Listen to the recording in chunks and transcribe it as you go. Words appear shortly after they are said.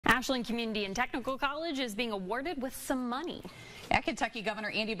Ashland Community and Technical College is being awarded with some money. Kentucky Governor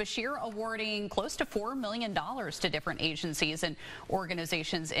Andy Beshear awarding close to $4 million to different agencies and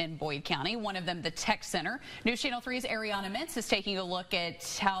organizations in Boyd County, one of them the Tech Center. News Channel 3's Ariana Mintz is taking a look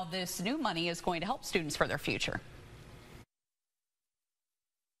at how this new money is going to help students for their future.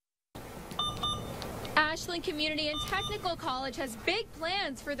 Ashland Community and Technical College has big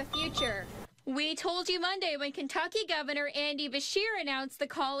plans for the future. We told you Monday when Kentucky Governor Andy Beshear announced the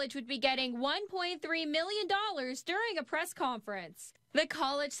college would be getting $1.3 million during a press conference. The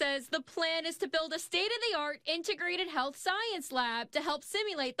college says the plan is to build a state-of-the-art integrated health science lab to help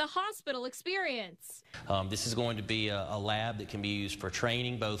simulate the hospital experience. This is going to be a lab that can be used for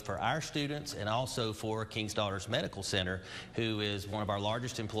training both for our students and also for King's Daughters Medical Center, who is one of our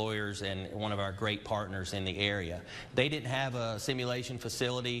largest employers and one of our great partners in the area. They didn't have a simulation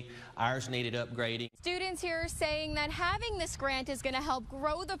facility. Ours needed upgrading. Students here are saying that having this grant is going to help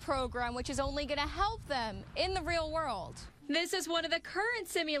grow the program, which is only going to help them in the real world. This is one of the current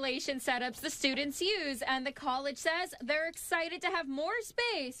simulation setups the students use, and the college says they're excited to have more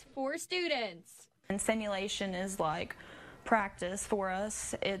space for students. And simulation is like practice for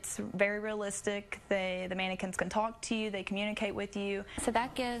us. It's very realistic. The mannequins can talk to you, they communicate with you. So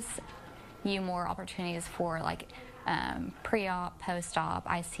that gives you more opportunities for like pre-op, post-op,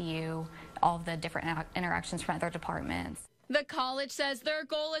 ICU, all of the different interactions from other departments. The college says their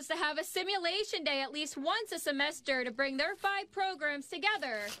goal is to have a simulation day at least once a semester to bring their 5 programs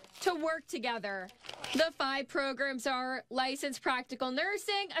together to work together. The 5 programs are licensed practical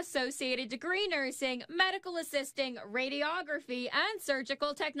nursing, associated degree nursing, medical assisting, radiography, and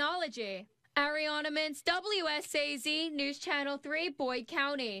surgical technology. Ariana Mintz, WSAZ, News Channel 3, Boyd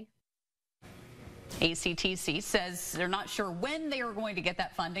County. ACTC says they're not sure when they are going to get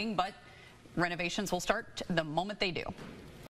that funding, but renovations will start the moment they do.